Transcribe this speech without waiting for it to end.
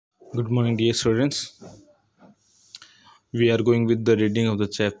Good morning, dear students. We are going with the reading of the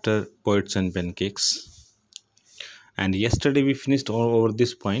chapter Poets and Pancakes. And yesterday we finished all over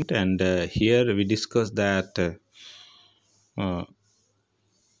this point, and here we discussed that uh,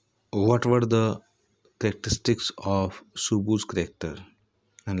 what were the characteristics of Subu's character.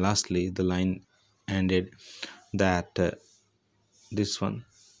 And lastly, the line ended that this one.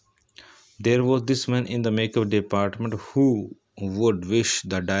 There was this man in the makeup department who would wish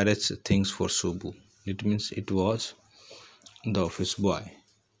the direst things for Subu. It means it was the office boy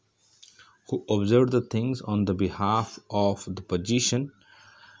who observed the things on the behalf of the position,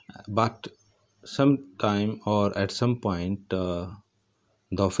 but sometime or at some point the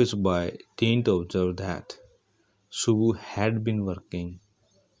office boy didn't observe that Subu had been working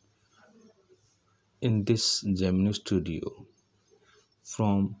in this Gemini studio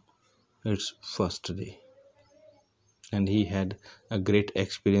from its first day, and he had a great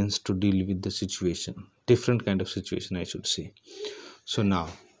experience to deal with the situation, different kind of situation I should say. So now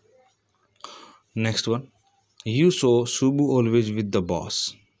next one, you saw Subu always with the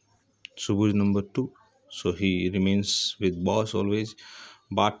boss. Subu is number 2, so he remains with boss always,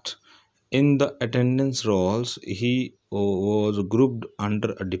 but in the attendance roles he was grouped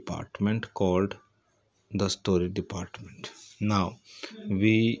under a department called the story department. Now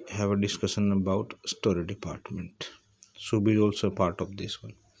we have a discussion about story department. Subu is also a part of this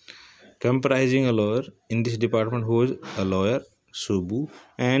one, comprising a lawyer in this department who is a lawyer, Subu,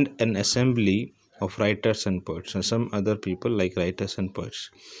 and an assembly of writers and poets and some other people like writers and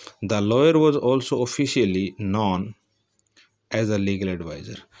poets. The lawyer was also officially known as a legal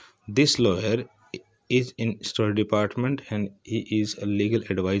advisor. This lawyer is in story department and he is a legal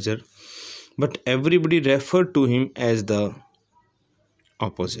advisor, but everybody referred to him as the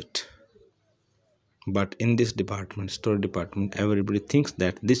opposite. But in this department, story department, everybody thinks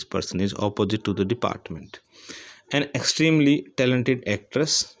that this person is opposite to the department. An extremely talented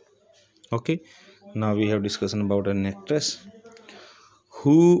actress. Okay, now we have discussion about an actress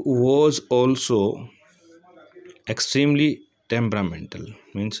who was also extremely temperamental,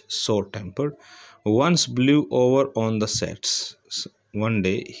 means short tempered, once blew over on the sets. One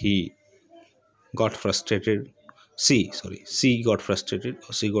day he got frustrated. She got frustrated,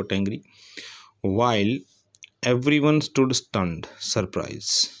 or she got angry, while everyone stood stunned,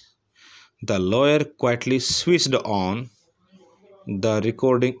 surprised. The lawyer quietly switched on the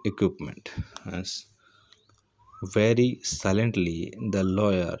recording equipment. As very silently, the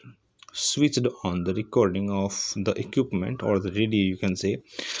lawyer switched on the recording of the equipment or the radio, you can say.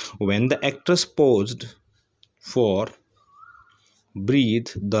 When the actress paused for breathe,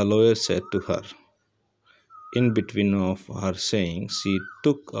 the lawyer said to her. In between of her saying, she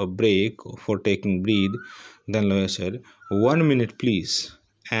took a break for taking breath. Then lawyer said, "1 minute, please,"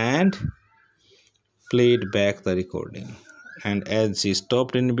 and played back the recording. And as she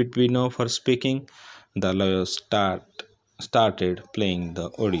stopped in between of her speaking, the lawyer started playing the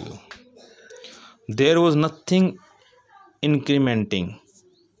audio. There was nothing incrementing.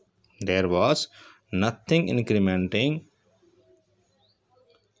 There was nothing incrementing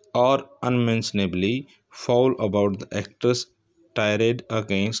or unmentionably foul about the actress' tirade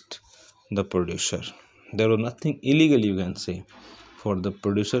against the producer. There was nothing illegal, you can say, for the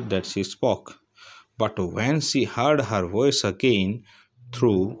producer that she spoke. But when she heard her voice again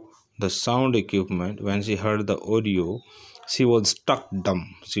through the sound equipment, when she heard the audio, she was struck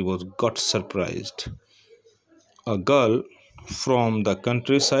dumb. She was got surprised. A girl from the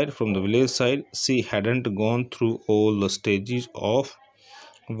countryside, from the village side, she hadn't gone through all the stages of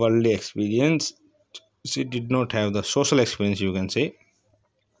worldly experience. She did not have the social experience, you can say,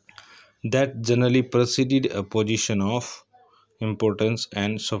 that generally preceded a position of importance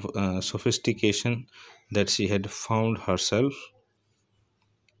and sophistication that she had found herself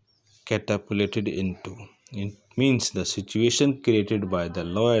catapulted into. It means the situation created by the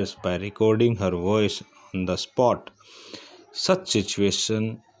lawyers by recording her voice on the spot. Such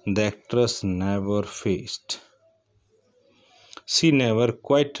situation the actress never faced. She never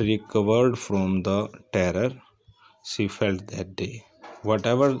quite recovered from the terror she felt that day.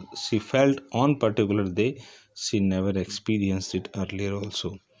 Whatever she felt on particular day, she never experienced it earlier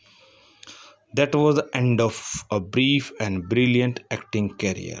also. That was the end of a brief and brilliant acting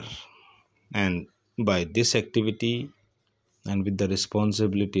career. And by this activity and with the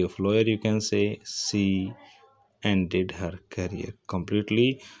responsibility of lawyer, you can say, she ended her career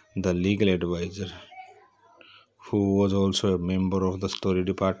completely. The legal advisor, who was also a member of the story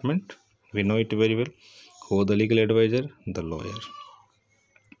department, we know it very well. Who was the legal advisor? The lawyer.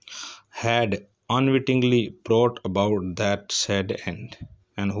 Had unwittingly brought about that sad end.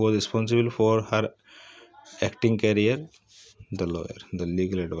 And who was responsible for her acting career? The lawyer, the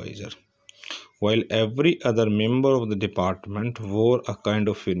legal advisor. While every other member of the department wore a kind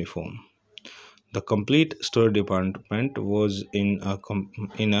of uniform. The complete store department was in a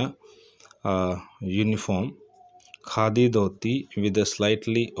uniform, khadi dhoti with a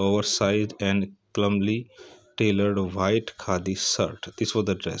slightly oversized and clumsily tailored white khadi shirt. This was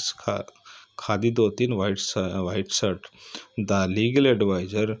the dress. Khadi dhoti and white shirt. The legal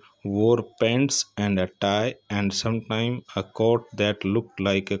advisor wore pants and a tie and sometimes a coat that looked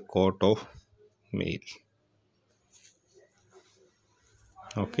like a coat of mail.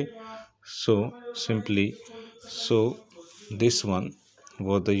 Okay, so simply, so this one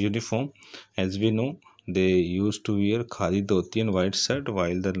was the uniform. As we know, they used to wear khadi dhoti and white shirt,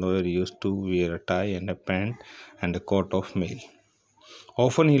 while the lawyer used to wear a tie and a pant and a coat of mail.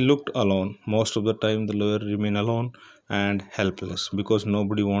 Often he looked alone. Most of the time the lawyer remained alone and helpless because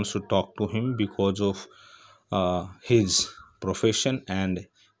nobody wants to talk to him because of his profession and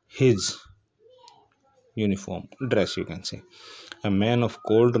his uniform dress, you can say. A man of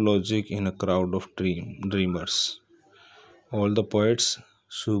cold logic in a crowd of dreamers. All the poets,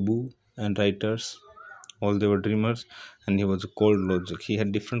 Subu, and writers, all they were dreamers, and he was a cold logic. He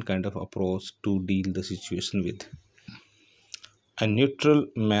had different kind of approach to deal the situation with. A neutral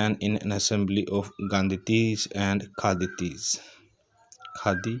man in an assembly of Gandhitis and Khaditis.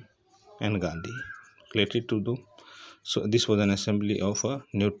 Khadi and Gandhi related to the. So this was an assembly of a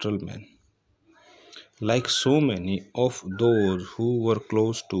neutral man. Like so many of those who were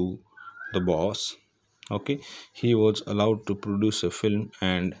close to the boss, okay, he was allowed to produce a film,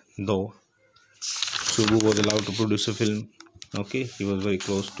 and though Subu was allowed to produce a film, okay, he was very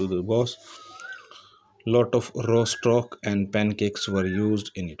close to the boss. Lot of roast stock and pancakes were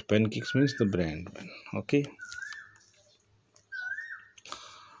used in it. Pancakes means the brand, okay.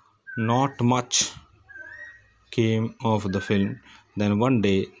 Not much came of the film. Then one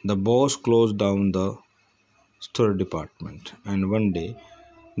day the boss closed down the store department, and one day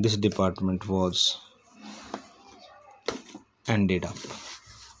this department was ended up.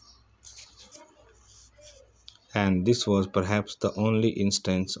 And this was perhaps the only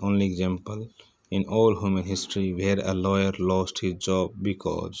instance, only example in all human history where a lawyer lost his job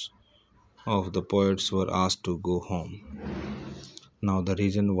because of the poets were asked to go home. Now the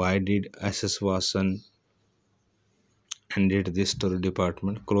reason why did SS Vasan ended this story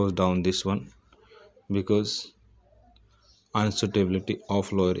department, closed down this one? Because unsuitability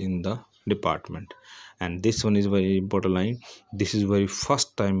of lawyer in the department. And this one is very important line. This is very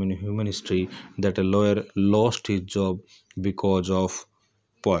first time in human history that a lawyer lost his job because of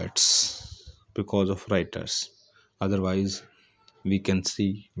poets, because of writers. Otherwise we can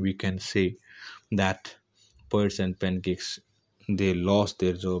say that poets and pancakes, they lost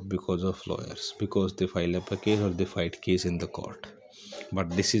their job because of lawyers, because they file up a case or they fight case in the court. But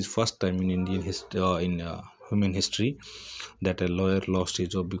this is first time in Indian history, in human history, that a lawyer lost his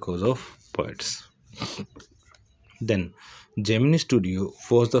job because of poets. Then Gemini Studio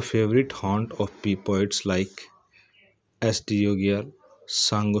was the favorite haunt of poets like S.D. Yogyar,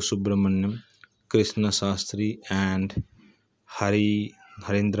 Sango Subramaniam, Krishna Sastri, and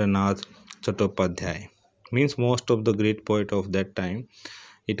Harindranath Chattopadhyay. Means most of the great poet of that time,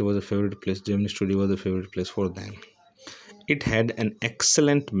 it was a favorite place. Gemini Studio was a favorite place for them. It had an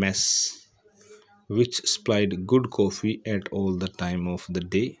excellent mess which supplied good coffee at all the time of the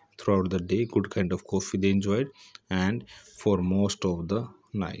day. Throughout the day, good kind of coffee they enjoyed, and for most of the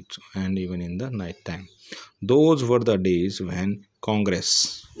night, and even in the night time. Those were the days when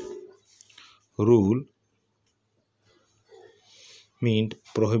Congress rule meant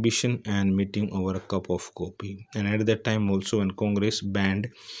prohibition and meeting over a cup of coffee. And at that time also, when Congress banned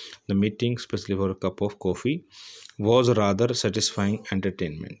the meeting, especially for a cup of coffee, was rather satisfying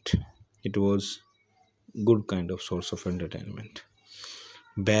entertainment. It was good kind of source of entertainment.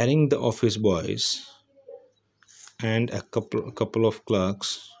 Barring the office boys and a couple of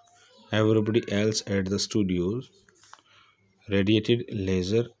clerks, everybody else at the studios radiated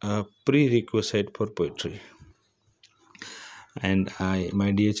leisure, a prerequisite for poetry. And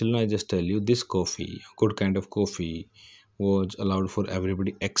my dear children, I just tell you, this coffee, good kind of coffee, was allowed for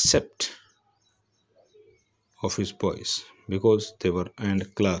everybody except office boys, because they were,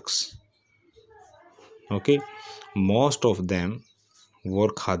 and clerks. Okay, most of them wore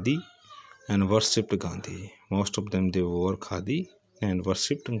khadi and worshipped Gandhi. Most of them, they wore khadi and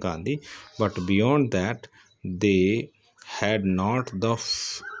worshipped Gandhi, but beyond that, they had not the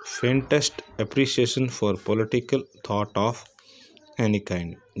faintest appreciation for political thought of any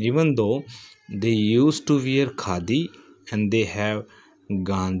kind. Even though they used to wear khadi and they have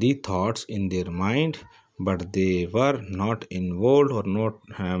Gandhi thoughts in their mind, but they were not involved or not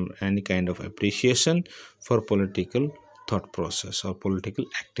have any kind of appreciation for political thought process or political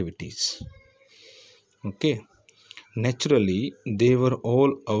activities. Okay, naturally, they were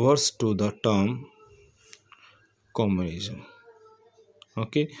all averse to the term communism.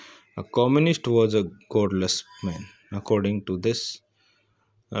 Okay, a communist was a godless man, according to this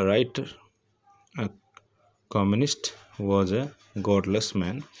writer. A communist was a godless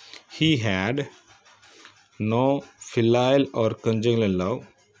man. He had no filial or conjugal love.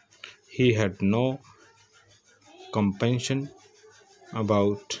 He had no compassion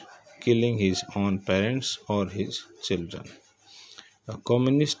about killing his own parents or his children. A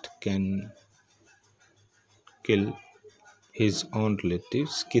communist can kill his own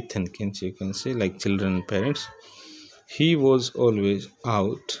relatives, kith and kin, you can say, like children and parents. He was always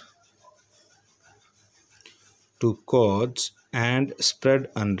out to cause and spread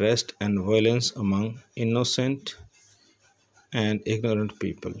unrest and violence among innocent and ignorant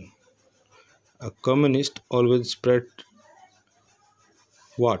people. A communist always spread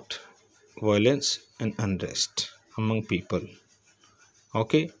what? Violence and unrest among people.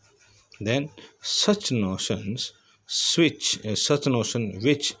 Okay, then such notion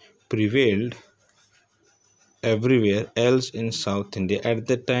which prevailed everywhere else in South India. At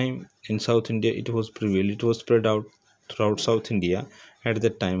that time in South India it was prevailed, it was spread out throughout South India at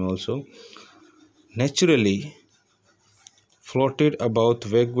that time also. Naturally floated about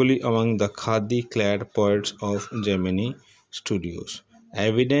vaguely among the khadi clad poets of Gemini studios.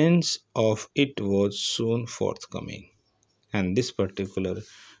 Evidence of it was soon forthcoming. And this particular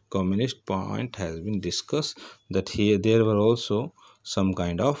communist point has been discussed, that here there were also some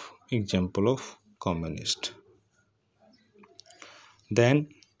kind of example of communist. Then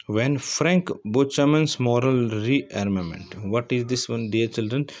when Frank Buchaman's moral rearmament, what is this one, dear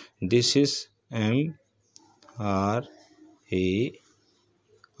children? This is MRAR,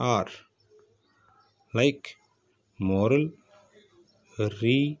 like moral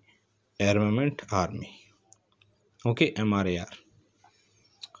rearmament army. Okay, MRAR.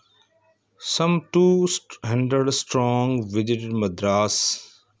 Some 200 strong visited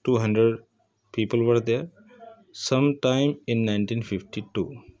Madras. 200 people were there sometime in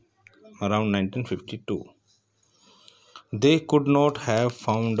 1952, around 1952. They could not have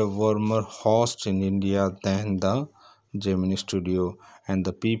found a warmer host in India than the Gemini studio, and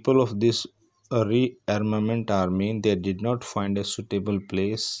the people of this rearmament army, they did not find a suitable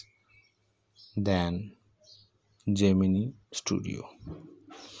place than Gemini studio.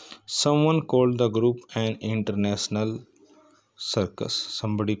 Someone called the group an international circus.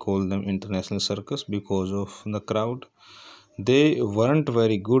 Somebody called them international circus because of the crowd. They weren't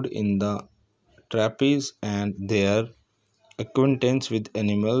very good in the trapeze, and their acquaintance with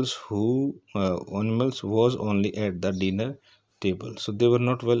animals was only at the dinner table. So they were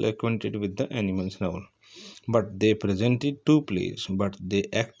not well acquainted with the animals and all. But they presented two plays, but they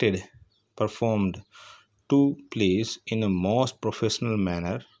performed two plays in a most professional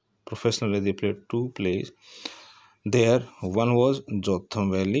manner. Professionally, they played two plays. There, one was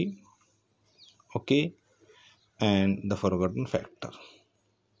Jotham Valley, okay, and The Forgotten Factor.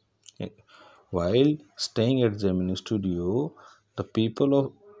 While staying at Gemini Studio, the people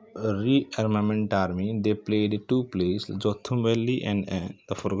of Rearmament Army, they played two plays, Jotham Valley and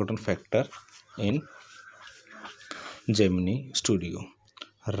The Forgotten Factor, in Gemini Studio.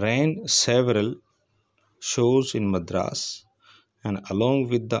 Ran several shows in Madras, and along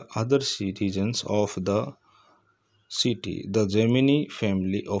with the other citizens of the city, the Gemini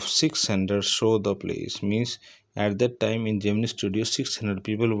family of 600 saw the plays. Means at that time in Gemini studio 600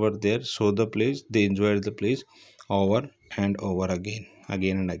 people were there, saw the plays, they enjoyed the plays over and over again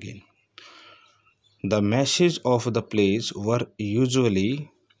and again. The message of the plays were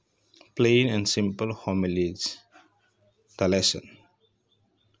usually plain and simple homilies. The lesson,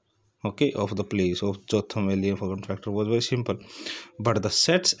 okay, of the plays of Jotham Valley and Forgotten Factor was very simple, but the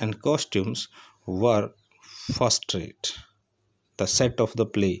sets and costumes were first rate. The set of the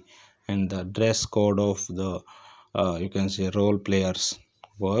play and the dress code of the you can say role players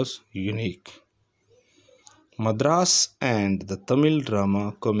was unique. Madras and the Tamil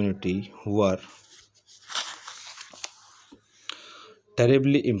drama community were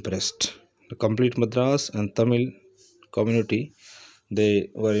terribly impressed. The complete Madras and Tamil community, they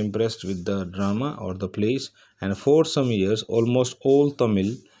were impressed with the drama or the plays, and for some years almost all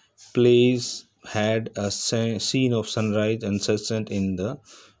Tamil plays had a scene of sunrise and sunset in the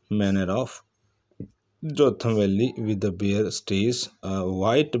manner of Jotham Valley, with the bare stage, a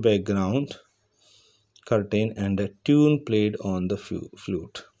white background, curtain and a tune played on the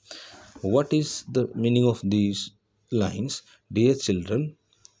flute. What is the meaning of these lines? Dear children,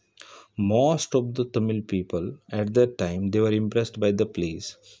 most of the Tamil people at that time, they were impressed by the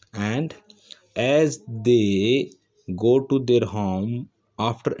place, and as they go to their home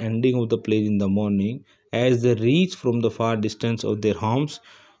after ending of the plays in the morning, as they reach from the far distance of their homes,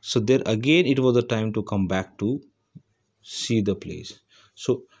 so there again it was a time to come back to see the place.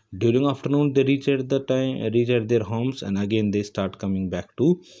 So during afternoon they reach at their homes, and again they start coming back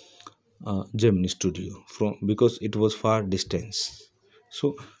to Gemini studio from, because it was far distance.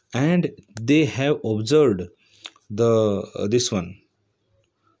 So, and they have observed the this one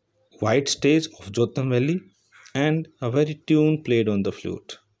white stage of Jotham Valley and a very tune played on the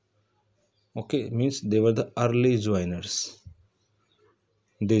flute. Okay, means they were the early joiners.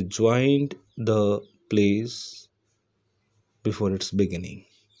 They joined the plays before its beginning,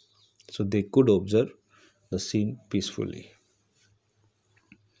 so they could observe the scene peacefully.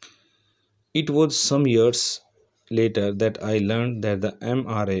 It was some years later that I learned that the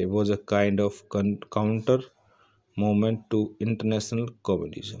MRA was a kind of counter movement to international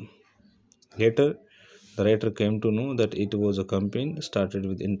communism. Later, the writer came to know that it was a campaign started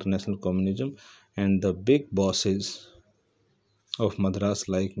with international communism, and the big bosses of Madras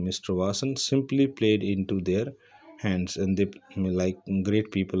like Mr. Vasan simply played into their hands, and they, like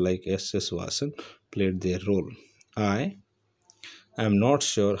great people like S.S. Vasan, played their role. I am not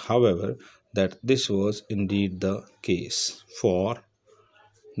sure, however, that this was indeed the case, for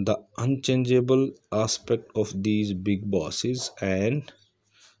the unchangeable aspect of these big bosses and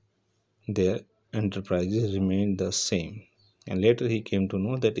their enterprises remained the same. And later he came to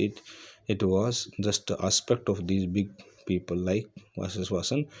know that it was just the aspect of these big people like Vasis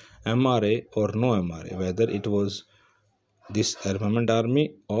Vasan, MRA or no MRA, whether it was this armament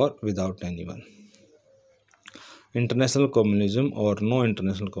army or without anyone, international communism or no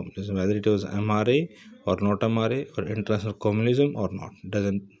international communism, whether it was MRA or not MRA, or international communism or not,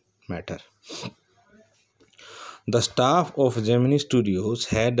 doesn't matter. The staff of Gemini Studios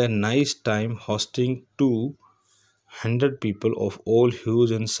had a nice time hosting 200 people of all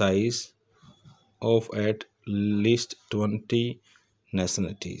hues and size, of at least 20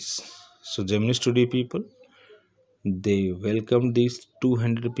 nationalities. So Gemini Studio people, they welcomed these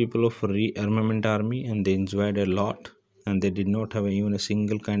 200 people of rearmament army, and they enjoyed a lot, and they did not have even a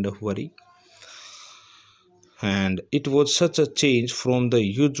single kind of worry. And it was such a change from the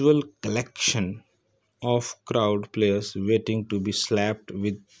usual collection of crowd players waiting to be slapped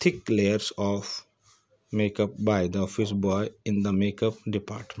with thick layers of makeup by the office boy in the makeup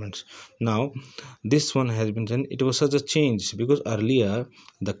departments. Now this one has been done. It was such a change because earlier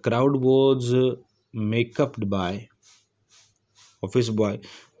the crowd was makeuped by office boy,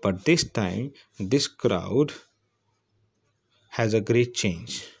 but this time this crowd has a great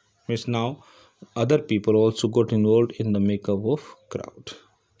change. Means now other people also got involved in the makeup of crowd.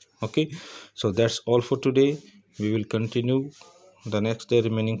 Okay, so that's all for today. We will continue the next day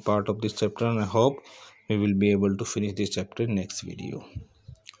remaining part of this chapter, and I hope we will be able to finish this chapter in next video.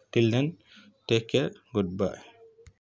 Till then, take care. Goodbye.